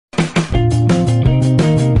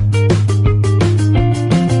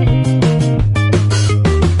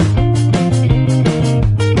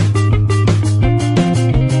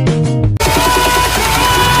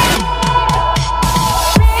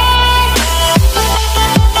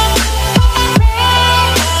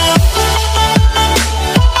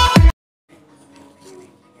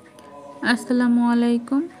আসসালামু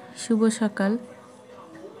আলাইকুম, শুভ সকাল।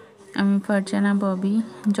 আমি ফারজানা ববি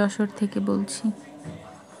যশোর থেকে বলছি।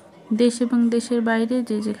 দেশ এবং দেশের বাইরে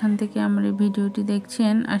যে যেখান থেকে আমার এই ভিডিওটি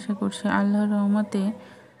দেখছেন, আশা করছি আল্লাহর রহমতে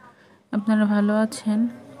আপনারা ভালো আছেন।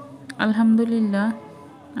 আলহামদুলিল্লাহ,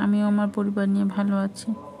 আমিও আমার পরিবার নিয়ে ভালো আছি।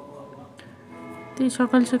 তো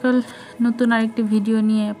সকাল সকাল নতুন আরেকটি ভিডিও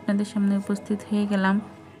নিয়ে আপনাদের সামনে উপস্থিত হয়ে গেলাম।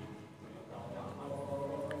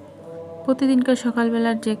 প্রতিদিনকার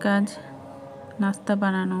সকালবেলার যে কাজ, নাস্তা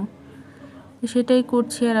বানানো, সেটাই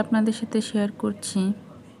করছি আর আপনাদের সাথে শেয়ার করছি।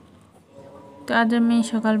 তো আজ আমি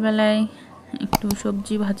সকালবেলায় একটু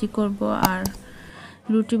সবজি ভাজি করব আর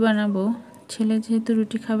রুটি বানাবো। ছেলে যেহেতু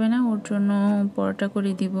রুটি খাবে না, ওর জন্য পরোটা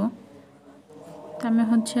করে দিব। তো আমি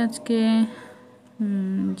আজকে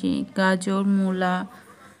যে গাজর, মূলা,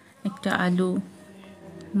 একটা আলু,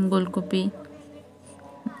 গোলকপি,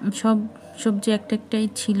 সব সবজি একটাই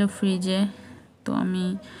ছিল ফ্রিজে।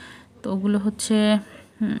 তো ওগুলো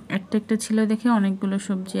একটা ছিল দেখে অনেকগুলো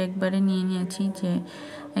সবজি একবারে নিয়ে নিয়েছি, যে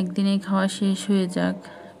একদিনেই খাওয়া শেষ হয়ে যাক।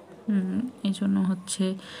 এই জন্য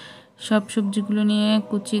সব সবজিগুলো নিয়ে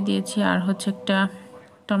কুচিয়ে দিয়েছি। আর একটা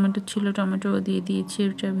টমেটো ছিল, টমেটো দিয়ে দিয়েছি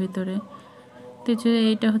এটার ভিতরে। তো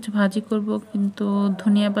এইটা ভাজি করব, কিন্তু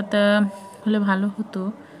ধনিয়া পাতা হলে ভালো হতো,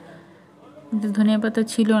 কিন্তু ধনিয়া পাতা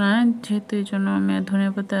ছিল না, যেহেতু এই জন্য আমি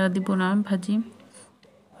ধনিয়া পাতা দিব না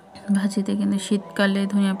ভাজিতে। কিন্তু শীতকালে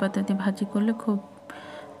ধনিয়া পাতা দিয়ে ভাজি করলে খুব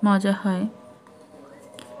মজা হয়।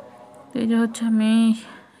 তো এই যে আমি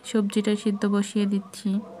সবজিটা সিদ্ধ বসিয়ে দিচ্ছি,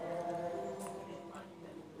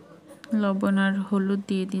 লবণ আর হলুদ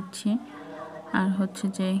দিয়ে দিচ্ছি। আর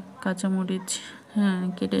যে কাঁচামরিচ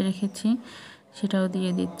কেটে রেখেছি সেটাও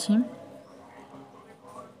দিয়ে দিচ্ছি।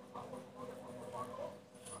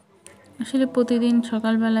 আসলে প্রতিদিন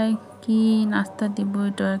সকালবেলায় কি নাস্তা দিব,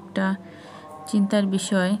 এটা একটা চিন্তার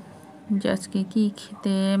বিষয়, যে আজকে কি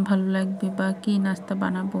খেতে ভালো লাগবে বা কি নাস্তা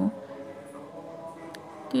বানাবো।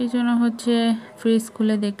 তো এই জন্য ফ্রিজ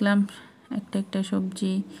খুলে দেখলাম একটা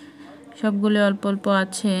সবজি, সবগুলো অল্প অল্প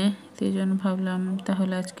আছে। তো এই জন্য ভাবলাম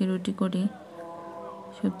তাহলে আজকে রুটি করি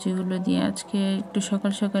সবজিগুলো দিয়ে। আজকে একটু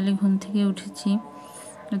সকাল সকালে ঘুম থেকে উঠেছি,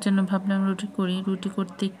 এর জন্য ভাবলাম রুটি করি। রুটি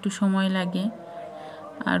করতে একটু সময় লাগে,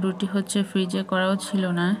 আর রুটি ফ্রিজে করাও ছিল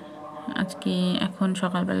না, আজকে এখন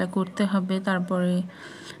সকালবেলা করতে হবে, তারপরে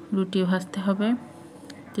রুটি ভাজতে হবে।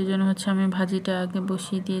 সেই জন্য আমি ভাজিটা আগে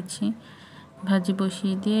বসিয়ে দিয়েছি। ভাজি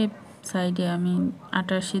বসিয়ে দিয়ে সাইডে আমি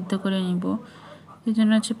আটা সিদ্ধ করে নিব। এই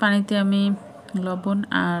জন্য পানিতে আমি লবণ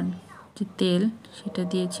আর যে তেল সেটা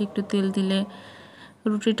দিয়েছি। একটু তেল দিলে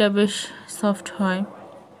রুটিটা বেশ সফট হয়,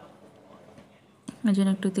 এই জন্য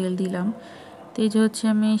একটু তেল দিলাম। তো এই যে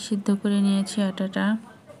আমি সিদ্ধ করে নিয়েছি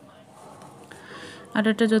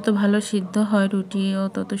আটাটা যত ভালো সিদ্ধ হয় রুটিও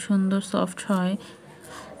তত সুন্দর সফট হয়।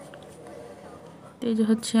 তো এই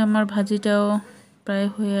যে আমার ভাজিটাও প্রায়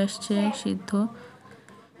হয়ে আসছে সিদ্ধ।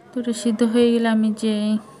 তো এটা সিদ্ধ হয়ে গেলে আমি যে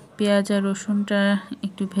পেঁয়াজ আর রসুনটা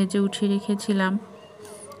একটু ভেজে উঠিয়ে রেখেছিলাম,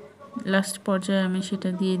 লাস্ট পর্যায়ে আমি সেটা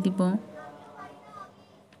দিয়ে দিব।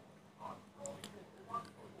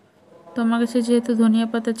 তো আমার কাছে যেহেতু ধনিয়া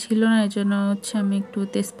পাতা ছিল না, এই জন্য আমি একটু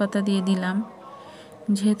তেজপাতা দিয়ে দিলাম।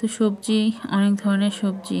 যেহেতু সবজি, অনেক ধরনের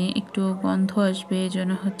সবজি, একটু গন্ধ আসবে, এই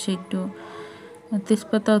জন্য একটু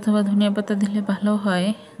তেজপাতা অথবা ধনিয়া পাতা দিলে ভালো হয়,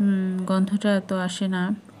 গন্ধটা তো আসে না।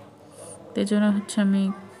 এই জন্য আমি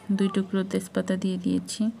 2 টুকরো তেজপাতা দিয়ে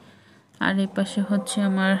দিয়েছি। আর এই পাশে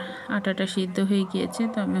আমার আটাটা সিদ্ধ হয়ে গিয়েছে,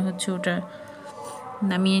 তো আমি ওটা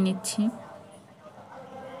নামিয়ে নিচ্ছি।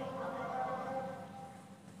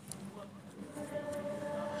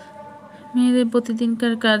 মেয়েদের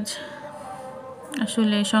প্রতিদিনকার কাজ,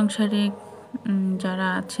 আসলে সংসারে যারা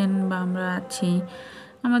আছেন বা আমরা আছি,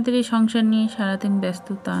 আমাদের এই সংসার নিয়ে সারাদিন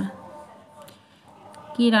ব্যস্ততা।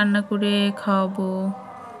 কি রান্না করে খাওয়াবো,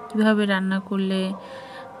 কীভাবে রান্না করলে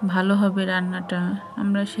ভালো হবে রান্নাটা,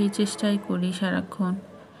 আমরা সেই চেষ্টাই করি সারাক্ষণ।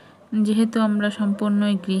 যেহেতু আমরা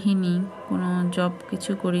সম্পূর্ণই গৃহিণী, কোনো জব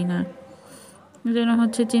কিছু করি না, এই জন্য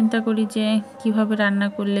চিন্তা করি যে কিভাবে রান্না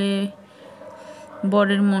করলে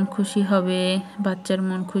বরের মন খুশি হবে, বাচ্চার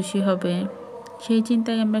মন খুশি হবে, সেই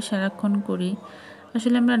চিন্তাই আমরা সারাক্ষণ করি।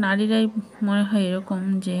 আসলে আমরা নারীরাই মনে হয় এরকম,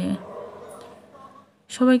 যে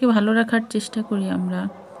সবাইকে ভালো রাখার চেষ্টা করি।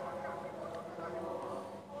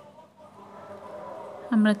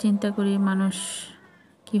 আমরা চিন্তা করি মানুষ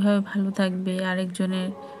কিভাবে ভালো থাকবে, আরেকজনের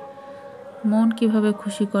মন কিভাবে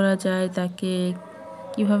খুশি করা যায়, তাকে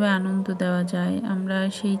কিভাবে আনন্দ দেওয়া যায়, আমরা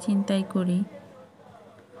সেই চিন্তাই করি।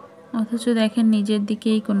 অথচ দেখেন, নিজের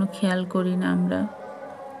দিকেই কোনো খেয়াল করি না। আমরা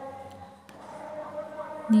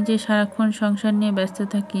নিজে সারাক্ষণ সংসার নিয়ে ব্যস্ত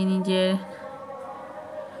থাকি,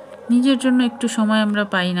 নিজের জন্য একটু সময় আমরা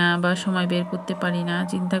পাই না বা সময় বের করতে পারি না,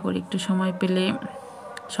 চিন্তা করি একটু সময় পেলে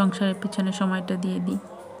সংসারের পিছনে সময়টা দিয়ে দিই।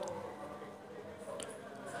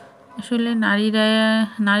 আসলে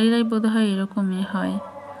নারীরাই বোধহয় এরকমই হয়।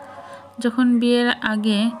 যখন বিয়ের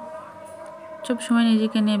আগে সব সময়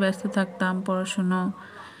নিজেকে নিয়ে ব্যস্ত থাকতাম, পড়াশুনো,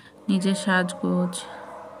 নিজের সাজগোজ,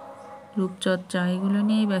 রূপচর্চা এগুলো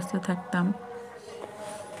নিয়েই ব্যস্ত থাকতাম।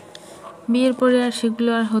 বিয়ের পরে আর সেগুলো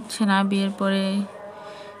আর হচ্ছে না। বিয়ের পরে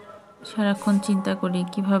সারাক্ষণ চিন্তা করি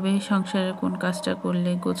কিভাবে সংসারের কোন কাজটা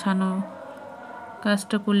করলে, গোছানো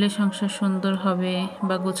কাজটা করলে সংসার সুন্দর হবে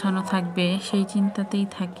বা গোছানো থাকবে, সেই চিন্তাতেই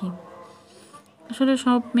থাকি। আসলে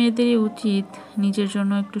সব মেয়েদেরই উচিত নিজের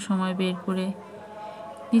জন্য একটু সময় বের করে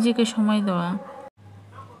নিজেকে সময় দেওয়া।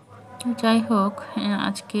 যাই হোক,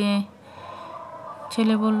 আজকে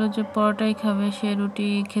ছেলে বলল যে পরোটাই খাবে, সে রুটি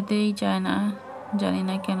খেতেই চায় না। জানি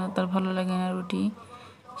না কেন তার ভালো লাগে না রুটি,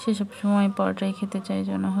 সে সব সময় পরোটাই খেতে চায়।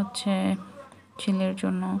 জন্য ছেলের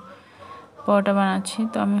জন্য পরোটা বানাচ্ছি।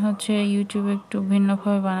 তো আমি ইউটিউবে একটু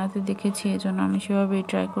ভিন্নভাবে বানাতে দেখেছি, এজন্য আমি সেভাবেই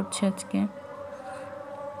ট্রাই করছি আজকে।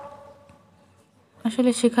 আসলে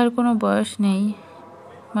শেখার কোনো বয়স নেই,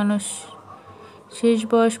 মানুষ শেষ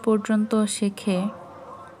বয়স পর্যন্ত শেখে।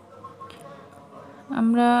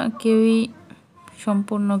 আমরা কেউই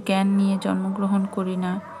সম্পূর্ণ জ্ঞান নিয়ে জন্মগ্রহণ করি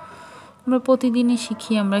না, আমরা প্রতিদিনই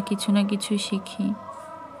শিখি, আমরা কিছু না কিছু শিখি।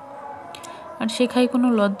 আর শেখায় কোনো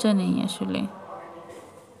লজ্জা নেই। আসলে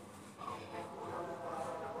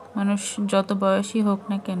মানুষ যত বয়সী হোক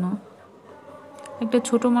না কেন, একটা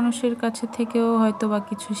ছোট মানুষের কাছে থেকেও হয়তো বা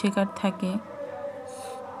কিছু শেখার থাকে।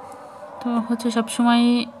 তো সবসময়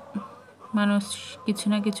মানুষ কিছু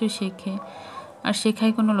না কিছু শেখে, আর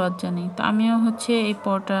শেখায় কোনো লজ্জা নেই। তো আমিও এই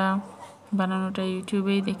পরোটা বানানোটা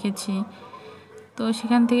ইউটিউবেই দেখেছি, তো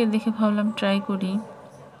সেখান থেকে দেখে ভাবলাম ট্রাই করি।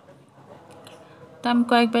 তো আমি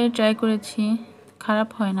কয়েকবারই ট্রাই করেছি, খারাপ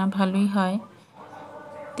হয় না, ভালোই হয়।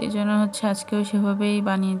 তো এই জন্য আজকেও সেভাবেই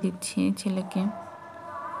বানিয়ে দিচ্ছি ছেলেকে।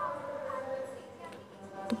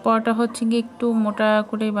 তো পরোটা গিয়ে একটু মোটা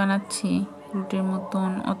করে বানাচ্ছি, রুটির মতন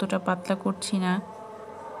অতটা পাতলা করছি না।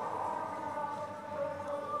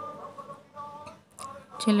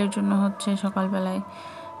 ছেলের জন্য সকালবেলায়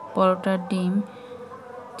পরোটার ডিম।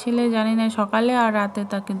 ছেলে জানি না, সকালে আর রাতে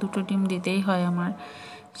তাকে দুটো ডিম দিতেই হয় আমার,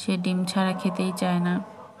 সে ডিম ছাড়া খেতেই চায় না।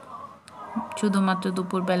 শুধুমাত্র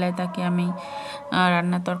দুপুরবেলায় তাকে আমি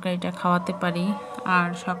রান্না তরকারিটা খাওয়াতে পারি, আর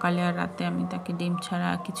সকালে আর রাতে আমি তাকে ডিম ছাড়া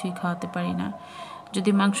কিছুই খাওয়াতে পারি না।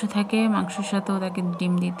 যদি মাংস থাকে, মাংসের সাথেও তাকে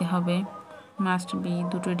ডিম দিতে হবে, মাস্ট বি,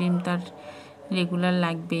 দুটো ডিম তার রেগুলার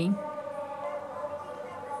লাগবেই।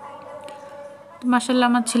 তো মাশাআল্লাহ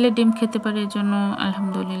আমার ছেলে ডিম খেতে পারে, এর জন্য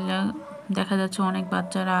আলহামদুলিল্লাহ। দেখা যাচ্ছে অনেক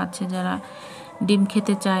বাচ্চারা আছে যারা ডিম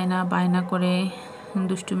খেতে চায় না, বায়না করে,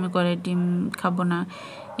 দুষ্টুমি করে, ডিম খাবো না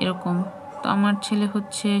এরকম। তো আমার ছেলে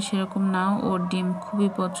সেরকম না, ওর ডিম খুবই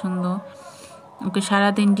পছন্দ। ওকে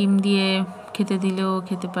সারাদিন ডিম দিয়ে খেতে দিলেও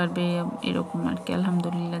খেতে পারবে, এরকম আর কি।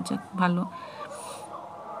 আলহামদুলিল্লাহ, যাক ভালো।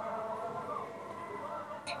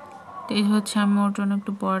 তো এই আমি ওর জন্য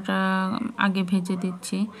একটু পরোটা আগে ভেজে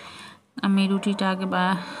দিচ্ছি। আমি রুটিটা আগে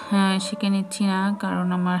সেঁকে নিচ্ছি না, কারণ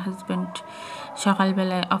আমার হাজব্যান্ড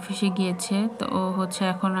সকালবেলায় অফিসে গিয়েছে, তো ও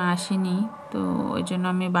এখনও আসেনি। তো ওই জন্য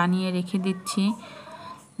আমি বানিয়ে রেখে দিচ্ছি,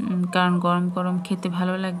 কারণ গরম গরম খেতে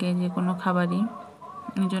ভালো লাগে যে কোনো খাবারই।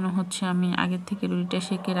 এই জন্য আমি আগের থেকে রুটিটা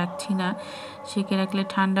সেঁকে রাখছি না, সেঁকে রাখলে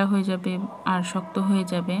ঠান্ডা হয়ে যাবে আর শক্ত হয়ে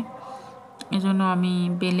যাবে। এজন্য আমি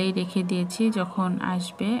বেলেই রেখে দিয়েছি, যখন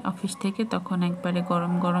আসবে অফিস থেকে তখন একবারে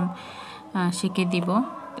গরম গরম সেঁকে দিব।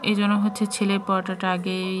 এই জন্য ছেলের পরোটাটা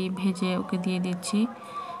আগেই ভেজে ওকে দিয়ে দিচ্ছি,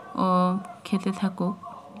 ও খেতে থাকুক।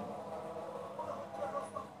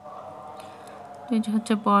 এই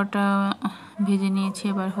যে পরোটা ভেজে নিয়েছি,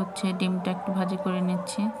 এবার ডিমটা একটু ভাজি করে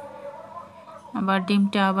নিচ্ছি। আবার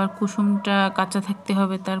ডিমটা আবার কুসুমটা কাঁচা থাকতে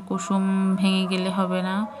হবে, তার কুসুম ভেঙে গেলে হবে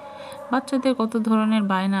না। বাচ্চাদের কত ধরনের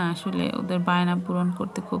বায়না, আসলে ওদের বায়না পূরণ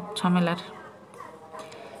করতে খুব ঝামেলার।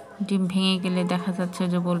 ডিম ভেঙে গেলে দেখা যাচ্ছে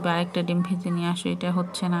যে বলবে আরেকটা ডিম ভেজে নিয়ে আসো, এটা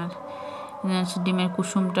হচ্ছে না। আর ডিমের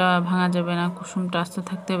কুসুমটা ভাঙা যাবে না, কুসুমটা আস্তে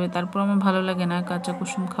থাকতে হবে। তারপর আমার ভালো লাগে না কাঁচা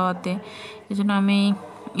কুসুম খাওয়াতে, এই জন্য আমি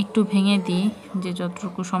একটু ভেঙে দিই, যে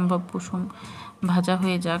যতটুকু সম্ভব কুসুম ভাজা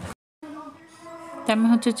হয়ে যাক। তা আমি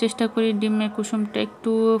চেষ্টা করি ডিমের কুসুমটা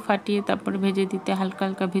একটু ফাটিয়ে তারপরে ভেজে দিতে, হালকা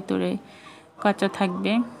হালকা ভিতরে কাঁচা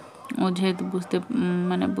থাকবে। ও যেহেতু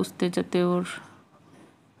বুঝতে যাতে ওর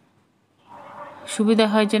সুবিধা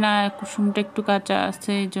হয় যে না কুসুমটা একটু কাঁচা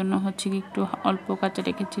আছে, এই জন্য কি একটু অল্প কাঁচা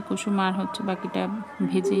রেখেছি কুসুম, আর বাকিটা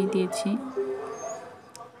ভেজেই দিয়েছি।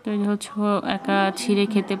 তো এই ও একা ছিঁড়ে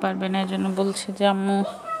খেতে পারবে না, এই জন্য বলছে যে আম্মু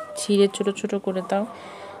ছিঁড়ে ছোটো ছোটো করে দাও।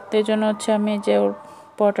 তো এই জন্য আমি যে ওর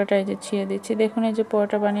পরোটাটা এই যে ছিঁড়ে দিচ্ছি। দেখুন এই যে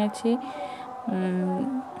পরোটা বানিয়েছি,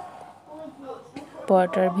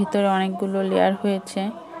 পরোটার ভিতরে অনেকগুলো লেয়ার হয়েছে।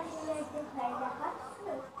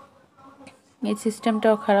 এই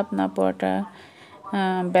সিস্টেমটাও খারাপ না পরোটা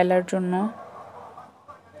বেলার জন্য।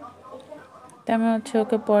 তাই আমি হচ্ছে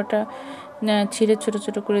ওকে পরোটা ছিঁড়ে ছোট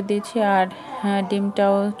ছোট করে দিয়েছি, আর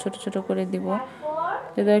ডিমটাও ছোট ছোট করে দিব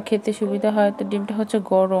যাতে খেতে সুবিধা হয়। তো ডিমটা হচ্ছে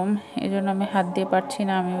গরম, এই জন্য আমি হাত দিয়ে পারছি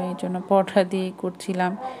না, আমি এই জন্য পরোটা দিয়েই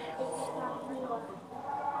করছিলাম।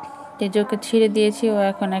 এই যে ওকে ছিঁড়ে দিয়েছি, ও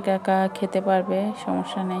এখন একা একা খেতে পারবে,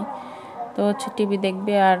 সমস্যা নেই। তো হচ্ছে টিভি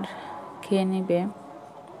দেখবে আর খেয়ে নেবে।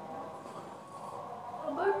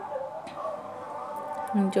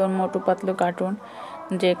 যে মোটু পাতলু কার্টুন,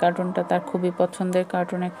 যে কার্টুনটা তার খুবই পছন্দের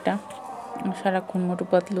কার্টুন একটা, সারাক্ষণ মোটু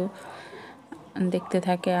পাতলু দেখতে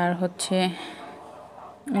থাকে। আর হচ্ছে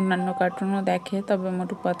অন্যান্য কার্টুনও দেখে, তবে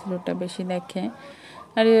মোটু পাতলুটা বেশি দেখে।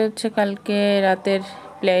 আর এই হচ্ছে কালকে রাতের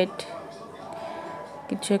প্লেট,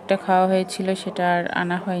 কিছু একটা খাওয়া হয়েছিল, সেটা আর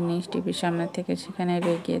আনা হয়নি টিভির সামনে থেকে, সেখানে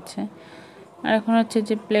রয়ে গিয়েছে। আর এখন হচ্ছে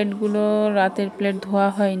যে প্লেটগুলো, রাতের প্লেট ধোয়া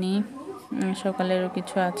হয়নি, সকালেরও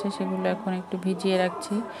কিছু আছে, সেগুলো এখন একটু ভিজিয়ে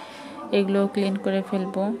রাখছি, এগুলো ক্লিন করে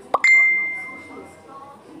ফেলবো,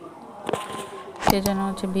 সেজন্য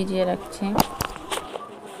হচ্ছে ভিজিয়ে রাখছি।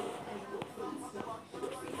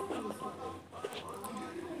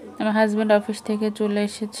 আমার হাজব্যান্ড অফিস থেকে চলে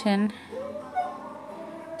এসেছেন,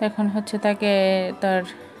 এখন হচ্ছে তাকে তার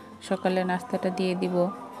সকালে নাস্তাটা দিয়ে দিব।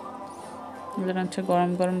 হচ্ছে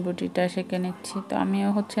গরম গরম রুটিটা সেঁকে নিচ্ছি। তো আমিও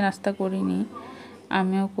হচ্ছে নাস্তা করিনি,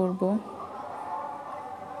 আমিও করব,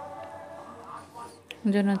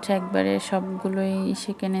 জন্য হচ্ছে একবারে সবগুলোই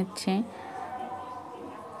সেঁকে নিচ্ছে।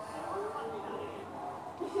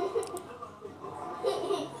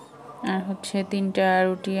 আর হচ্ছে 3টা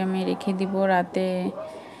রুটি আমি রেখে দিব রাতে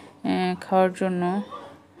খাওয়ার জন্য।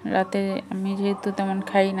 রাতে আমি যেহেতু তেমন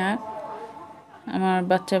খাই না, আমার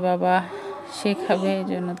বাচ্চা বাবা সে খাবে, এই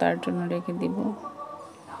জন্য তার জন্য রেখে দিব।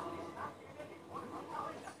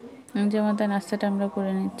 যেমন তাই নাস্তাটা আমরা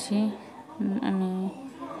করে নিচ্ছি। আমি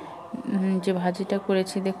যে ভাজিটা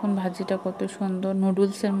করেছি, দেখুন ভাজিটা কত সুন্দর,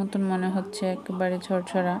 নুডলসের মতন মনে হচ্ছে, একেবারে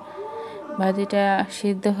ঝরঝরা। ভাজিটা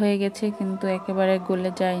সিদ্ধ হয়ে গেছে কিন্তু একেবারে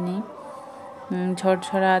গলে যায়নি,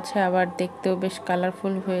 ঝরঝরা আছে, আবার দেখতেও বেশ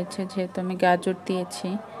কালারফুল হয়েছে, যেহেতু আমি গাজর দিয়েছি।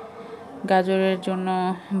 গাজরের জন্য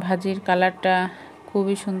ভাজির কালারটা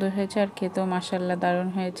খুবই সুন্দর হয়েছে, আর খেতেও মাশাআল্লাহ দারুণ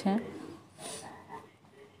হয়েছে।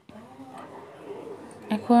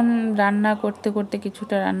 এখন রান্না করতে করতে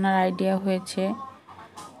কিছুটা রান্নার আইডিয়া হয়েছে,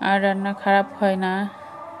 আর রান্না খারাপ হয় না,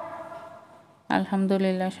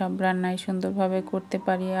 আলহামদুলিল্লাহ। সব রান্নাই সুন্দরভাবে করতে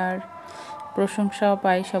পারি, আর প্রশংসাও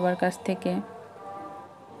পাই সবার কাছ থেকে।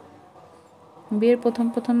 বিয়ের প্রথম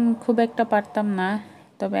প্রথম খুব একটা পারতাম না,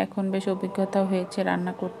 তবে এখন বেশ অভিজ্ঞতা হয়েছে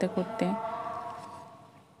রান্না করতে করতে।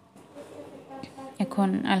 এখন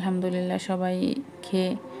আলহামদুলিল্লাহ সবাই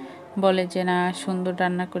খেয়ে বলে যে না, সুন্দর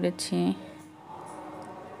রান্না করেছি।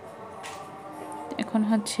 এখন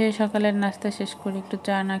হচ্ছে সকালের নাস্তা শেষ করে একটু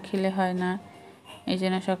চা না খেলে হয় না, এই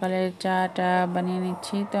জন্য সকালের চাটা বানিয়ে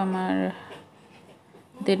নিচ্ছি। তো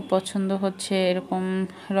আমাদের পছন্দ হচ্ছে এরকম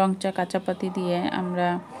রং চা, কাঁচা পাতি দিয়ে। আমরা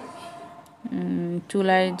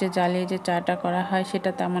চুলায় যে জ্বালিয়ে যে চাটা করা হয়,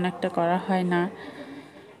 সেটা তেমন একটা করা হয় না,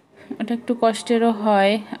 ওটা একটু কষ্টেরও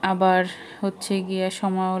হয়, আবার হচ্ছে গিয়ে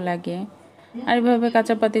সময়ও লাগে। আর এভাবে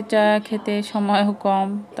কাঁচা পাতির চা খেতে সময়ও কম,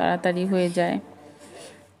 তাড়াতাড়ি হয়ে যায়,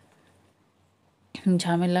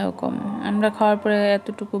 ঝামেলাও কম। আমরা খাওয়ার পরে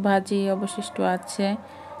এতটুকু ভাজি অবশিষ্ট আছে,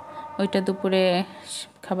 ওইটা দুপুরে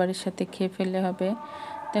খাবারের সাথে খেয়ে ফেললে হবে।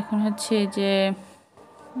 তো এখন হচ্ছে যে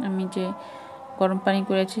আমি যে গরম পানি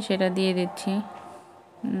করেছি সেটা দিয়ে দিচ্ছি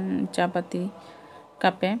চা পাতি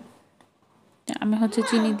কাপে। আমি হচ্ছে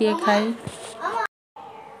চিনি দিয়ে খাই,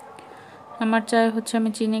 আমার চায় হচ্ছে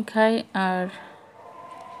আমি চিনি খাই, আর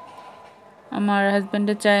আমার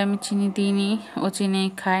হাজব্যান্ডের চায় আমি চিনি দিইনি, ও চিনি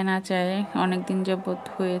খায় না, চায় অনেক দিন যাবত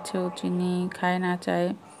হয়েছে ও চিনি খায় না, চায়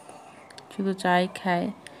শুধু চাই খায়।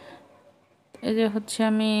 এই যে হচ্ছে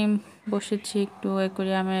আমি বসেছি একটু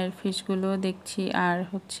অ্যাকোয়ারিয়ামের ফিশগুলো দেখছি, আর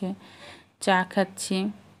হচ্ছে চা খাচ্ছি।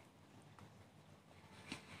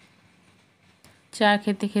 চা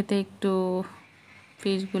খেতে খেতে একটু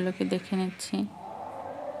ফিশগুলোকে দেখে নিচ্ছি।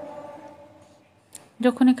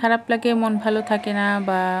 যখনই খারাপ লাগে, মন ভালো থাকে না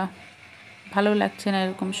বা ভালো লাগছে না,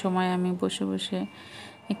 এরকম সময় আমি বসে বসে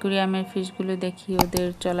অ্যাকোয়ারিয়ামের ফিশগুলো দেখি, ওদের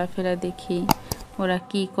চলাফেরা দেখি, ওরা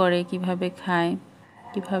কি করে, কিভাবে খায়,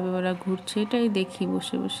 কিভাবে ওরা ঘুরছে, এটাই দেখি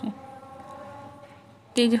বসে বসে।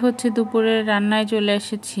 এই যে হচ্ছে দুপুরের রান্নায় চলে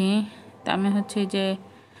এসেছি। তা আমি হচ্ছে যে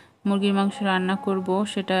মুরগির মাংস রান্না করব,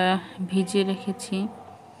 সেটা ভিজিয়ে রেখেছি।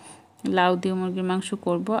 লাউ দিয়ে মুরগির মাংস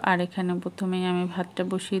করব। আর এখানে প্রথমেই আমি ভাতটা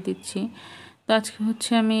বসিয়ে দিচ্ছি। তো আজকে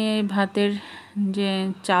হচ্ছে আমি এই ভাতের যে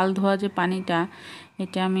চাল ধোয়া যে পানিটা,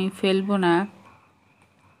 এটা আমি ফেলবো না।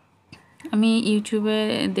 আমি ইউটিউবে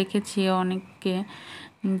দেখেছি অনেককে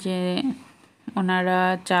যে ওনারা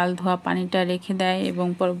চাল ধোয়া পানিটা রেখে দেয় এবং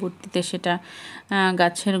পরবর্তীতে সেটা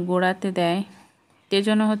গাছের গোড়াতে দেয়। এই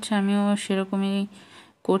জন্য হচ্ছে আমিও সেরকমই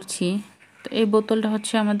করছি। তো এই বোতলটা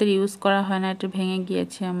হচ্ছে আমাদের ইউজ করা হয় না, এটা ভেঙে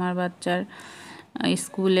গিয়েছে। আমার বাচ্চার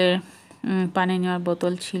স্কুলের পানি নেওয়ার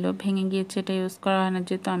বোতল ছিল, ভেঙে গিয়েছে, এটা ইউজ করা হয় না,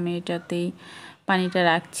 যেহেতু আমি এটাতেই পানিটা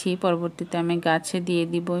রাখছি। পরবর্তীতে আমি গাছে দিয়ে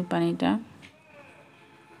দিব ওই পানিটা।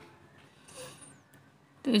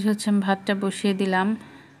 তো এই হচ্ছে আমি ভাতটা বসিয়ে দিলাম।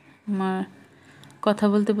 আমার কথা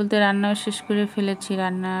বলতে বলতে রান্নাও শেষ করে ফেলেছি,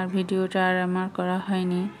 রান্নার ভিডিওটা আর আমার করা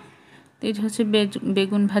হয়নি। তো এই হচ্ছে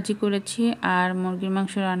বেগুন ভাজি করেছি আর মুরগির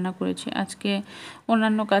মাংস রান্না করেছি। আজকে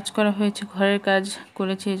অন্যান্য কাজ করা হয়েছে, ঘরের কাজ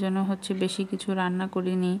করেছি, এই জন্য হচ্ছে বেশি কিছু রান্না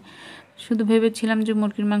করিনি। শুধু ভেবেছিলাম যে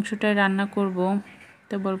মুরগির মাংসটাই রান্না করব,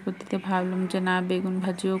 তো পরবর্তীতে ভাবলাম যে না, বেগুন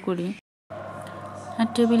ভাজিও করি। আর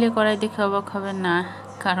টেবিলে কড়াই দেখে অবাক হবেন না,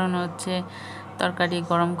 কারণ হচ্ছে তরকারি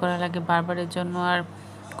গরম করা লাগে বারবারের জন্য, আর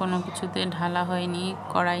কোনো কিছুতে ঢালা হয়নি,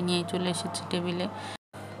 কড়াই নিয়ে চলে এসেছি টেবিলে।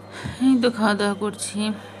 এই তো খাওয়া দাওয়া করছি।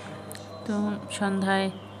 তো সন্ধ্যায়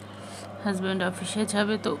হাজব্যান্ড অফিসে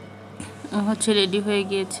যাবে, তো ও হচ্ছে রেডি হয়ে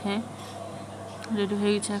গিয়েছে।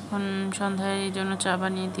 এখন সন্ধ্যায় এই জন্য চা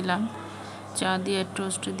বানিয়ে দিলাম। চা দিয়ে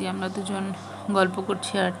টোস্ট দিয়ে আমরা দুজন গল্প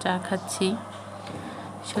করছি আর চা খাচ্ছি,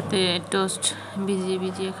 সাথে টোস্ট ভিজিয়ে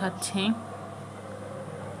ভিজিয়ে খাচ্ছি।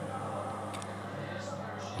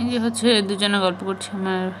 এই যে হচ্ছে দুজনে গল্প করছি।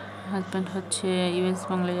 আমার হাজব্যান্ড হচ্ছে ইউএস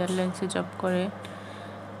বাংলা এয়ারলাইন্সে জব করে।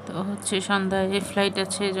 তো হচ্ছে সন্ধ্যায় ফ্লাইট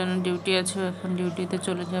আছে, এই জন্য ডিউটি আছে, এখন ডিউটিতে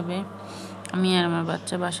চলে যাবে। আমি আর আমার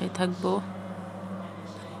বাচ্চা বাসায় থাকবো।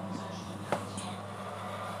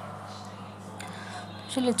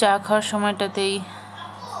 আসলে চা খাওয়ার সময়টাতেই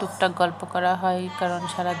টুকটাক গল্প করা হয়, কারণ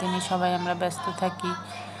সারাদিনই সবাই আমরা ব্যস্ত থাকি,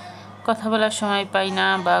 কথা বলার সময় পাই না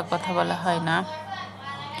বা কথা বলা হয় না।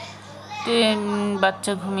 তো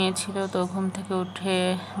বাচ্চা ঘুমিয়েছিল, তো ঘুম থেকে উঠে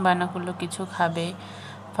বায়না করলো কিছু খাবে,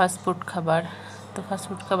 ফাস্টফুড খাবার। তো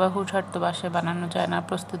ফাস্টফুড খাবার হুটহাট তো বাসায় বানানো যায় না,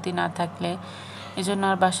 প্রস্তুতি না থাকলে, এই জন্য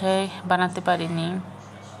আর বাসায় বানাতে পারিনি।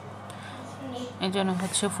 এই জন্য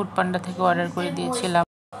হচ্ছে ফুড পান্ডা থেকে অর্ডার করে দিয়েছিলাম।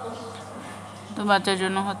 তো বাচ্চার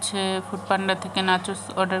জন্য হচ্ছে ফুড পান্ডা থেকে নাচোস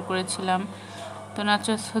অর্ডার করেছিলাম। তো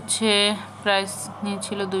নাচোস হচ্ছে প্রাইস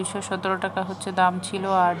নিয়েছিল 217 টাকা হচ্ছে দাম ছিল,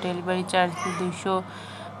 আর ডেলিভারি চার্জ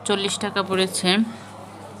 240 টাকা পড়েছে।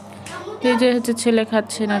 তো এই যে হচ্ছে ছেলে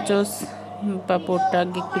খাচ্ছে নাচোস, পাঁপড়টা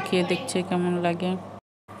একটু খেয়ে দেখছে কেমন লাগে।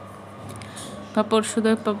 পাঁপড়, শুধু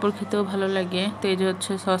পাঁপড় খেতেও ভালো লাগে। তো এই যে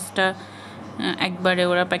হচ্ছে সসটা একবারে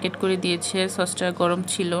ওরা প্যাকেট করে দিয়েছে, সসটা গরম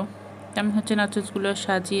ছিল। আমি হচ্ছে নাচোসগুলো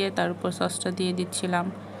সাজিয়ে তার উপর সসটা দিয়ে দিচ্ছিলাম।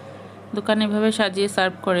 দোকানে এভাবে সাজিয়ে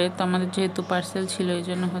সার্ভ করে, তো আমাদের যেহেতু পার্সেল ছিল এই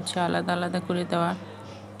জন্য হচ্ছে আলাদা আলাদা করে দেওয়া।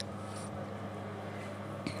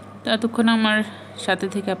 তো এতক্ষণ আমার সাথে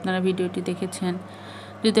থেকে আপনারা ভিডিওটি দেখেছেন।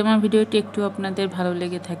 যদি আমার ভিডিওটি একটু আপনাদের ভালো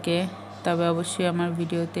লেগে থাকে তবে অবশ্যই আমার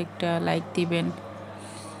ভিডিওতে একটা লাইক দিবেন।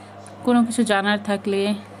 কোনো কিছু জানার থাকলে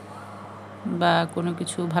বা কোনো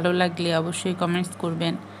কিছু ভালো লাগলে অবশ্যই কমেন্টস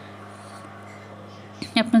করবেন।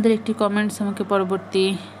 আপনাদের একটি কমেন্টস আমাকে পরবর্তী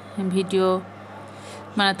ভিডিও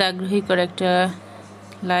বানাতে আগ্রহী করে। একটা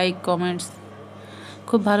লাইক কমেন্টস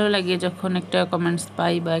খুব ভালো লাগে, যখন একটা কমেন্টস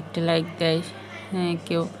পাই বা একটা লাইক দেয়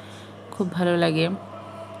কেউ, খুব ভালো লাগে।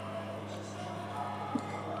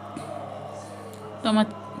 তো আমার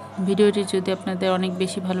ভিডিওটি যদি আপনাদের অনেক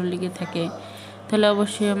বেশি ভালো লেগে থাকে তাহলে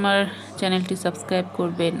অবশ্যই আমার চ্যানেলটি সাবস্ক্রাইব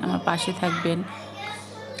করবেন, আমার পাশে থাকবেন।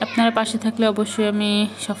 আপনারা পাশে থাকলে অবশ্যই আমি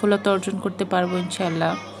সফলতা অর্জন করতে পারবো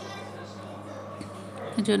ইনশাআল্লাহ।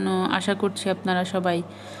 এজন্য আশা করছি আপনারা সবাই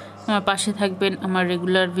আমার পাশে থাকবেন, আমার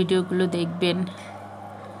রেগুলার ভিডিওগুলো দেখবেন।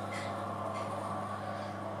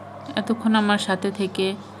 এতক্ষণ আমার সাথে থেকে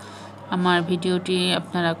আমার ভিডিওটি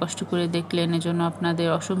আপনারা কষ্ট করে দেখলেন, এজন্য আপনাদের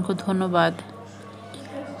অসংখ্য ধন্যবাদ।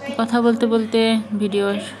 কথা বলতে বলতে ভিডিও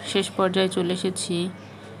শেষ পর্যায়ে চলে এসেছি।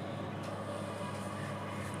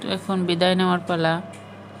 তো এখন বিদায় নেওয়ার পালা,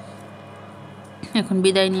 এখন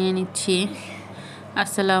বিদায় নিয়ে নিচ্ছি।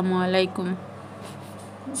 আসসালামু আলাইকুম।